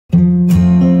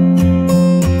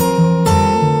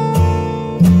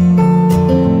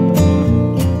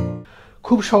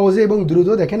সহজে এবং দ্রুত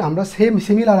দেখেন আমরা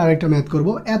সিমিলার আরেকটা ম্যাথ করব।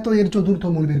 এত এর চতুর্থ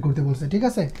মূল বের করতে বলছে, ঠিক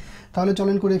আছে? তাহলে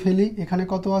চলেন করে ফেলি। এখানে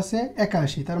কত আছে?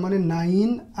 81, তার মানে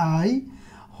 9i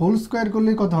হোল স্কোয়ার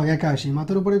করলে কত হয়? 81,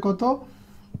 মাথার উপরে কত?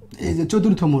 এই যে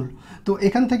চতুর্থ মূল। তো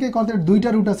এখান থেকে কত? দুইটা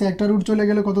রুট আছে, একটা রুট চলে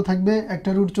গেলে কত থাকবে?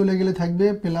 একটা রুট চলে গেলে থাকবে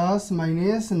প্লাস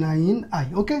মাইনাস 9i।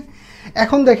 ওকে,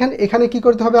 এখন দেখেন এখানে কি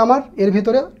করতে হবে? আমার এর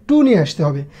ভিতরে 2 নিয়ে আসতে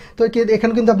হবে। তো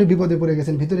এখানে কিন্তু আপনি বিপদে পড়ে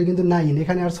গেছেন, ভিতরে কিন্তু 9,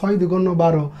 এখানে আর 6 দুগুণ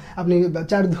 12, আপনি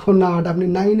 4 দুগুণ 8, আপনি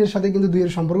 9 এর সাথে কিন্তু 2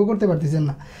 এর সম্পর্ক করতে পারতেছেন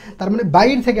না। তার মানে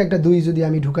বাইর থেকে একটা 2 যদি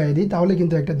আমি ঢুকাই দিই তাহলে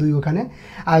কিন্তু একটা 2 ওখানে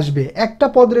আসবে। একটা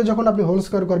পদরে যখন আপনি হোল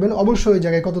স্কোয়ার করবেন অবশ্যই ওই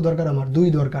জায়গায় কত দরকার? আমার 2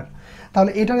 দরকার।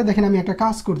 তাহলে এটাকে দেখেন আমি একটা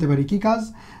কাজ করতে পারি। কি কাজ?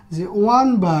 যে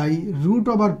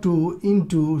 1/√2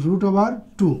 ইন্টু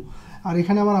 √2, আর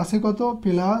এখানে আমার আছে কত?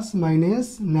 Plus minus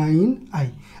 9i।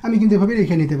 আমি কিন্তু এভাবে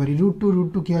রেখে নিতে পারি।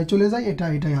 √2 কী হয়? চলে যায়,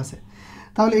 এটাই আছে।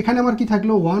 তাহলে এখানে আমার কি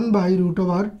থাকলো?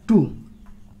 1/√2।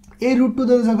 এই √2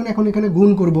 দিয়ে যখন এখন এখানে গুণ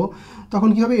করব তখন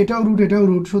কি হবে? এটাও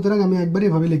রুট, সুতরাং আমি একবার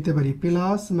এভাবে লিখতে পারি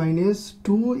প্লাস মাইনাস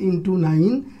 2 ইন্টু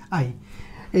 9i।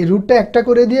 এই রুটটা একটা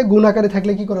করে দিয়ে গুণ আকারে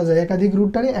থাকলে কি করা যায়? একাধিক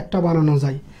রুটটারে একটা বানানো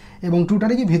যায়, এবং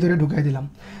 2টারে কি ভিতরে ঢুকাই দিলাম।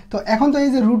 তো এখন তো এই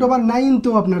যে √9 তো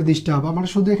আপনার ডিস্টার্ব, আমার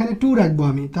শুধু এখানে 2 রাখবো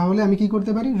আমি। তাহলে আমি কি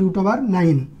করতে পারি?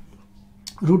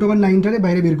 √9টারে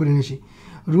বাইরে বের করে নিয়েছি।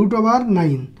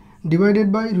 √9 ডিভাইডেড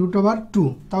বাই √2,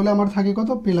 তাহলে আমার থাকে কত?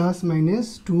 Plus minus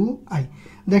 2i।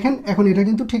 দেখেন এখন এটা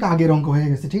কিন্তু ঠিক আগের অঙ্ক হয়ে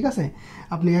গেছে, ঠিক আছে?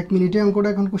 আপনি 1 মিনিটে অঙ্কটা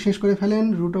এখন শেষ করে ফেলেন।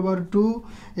 √2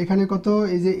 এখানে কত?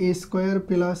 এই যে a square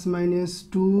plus minus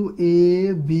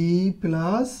 2ab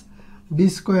plus B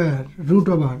square √,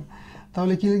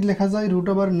 তাহলে কি লেখা যায়?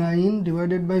 √9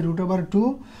 ডিভাইডেড বাই √2,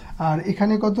 আর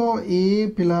এখানে কত? a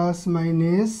প্লাস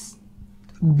মাইনাস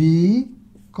বি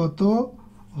কত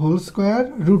হোল স্কোয়ার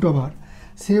 √।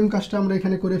 সেম কাজটা আমরা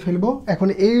এখানে করে ফেলবো। এখন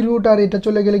এই রুট আর এটা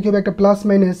চলে গেলে কি হবে? একটা প্লাস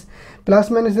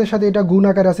মাইনাসের সাথে এটা গুণ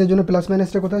আকার আছে, এই জন্য প্লাস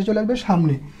মাইনাসটা কোথায় চলে আসবে?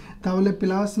 সামনে। তাহলে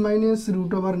প্লাস মাইনাস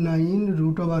 √9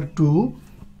 √2,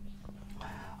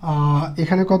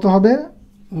 এখানে কত হবে?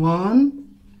 1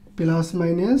 প্লাস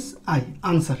মাইনাস i,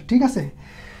 আনসার, ঠিক আছে?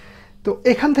 তো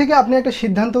এখান থেকে আপনি একটা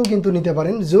সিদ্ধান্তও কিন্তু নিতে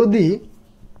পারেন। যদি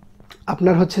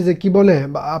আপনার হচ্ছে যে কি বলে,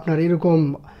 আপনার এরকম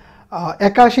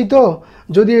 81, তো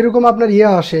যদি এরকম আপনার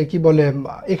আসে কি বলে,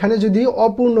 এখানে যদি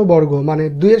অপূর্ণ বর্গ মানে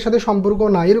 2 এর সাথে সম্পর্ক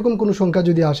না এরকম কোনো সংখ্যা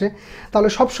যদি আসে, তাহলে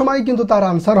সব সময় কিন্তু তার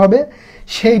আনসার হবে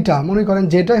সেইটা, মনে করেন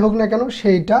যেটাই হোক না কেন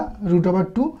সেইটা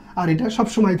 √2, আর এটা সব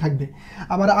সময় থাকবে।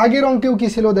 আবার আগের অঙ্কেও কি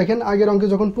ছিল দেখেন? আগের অঙ্কে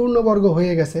যখন পূর্ণবর্গ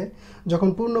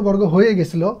হয়ে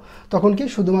গেছিল তখন কি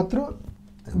শুধুমাত্র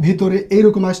ভিতরে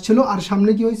এইরকম আসছিল, আর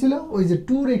সামনে কি হয়েছিল? ওই যে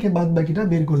 2 রেখে বাদ বাকিটা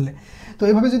বের করলে। তো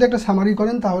এভাবে যদি একটা সামারি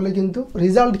করেন তাহলে কিন্তু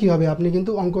রেজাল্ট কি হবে আপনি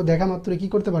কিন্তু অঙ্ক দেখা মাত্র কি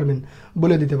করতে পারবেন?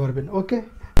 বলে দিতে পারবেন। ওকে।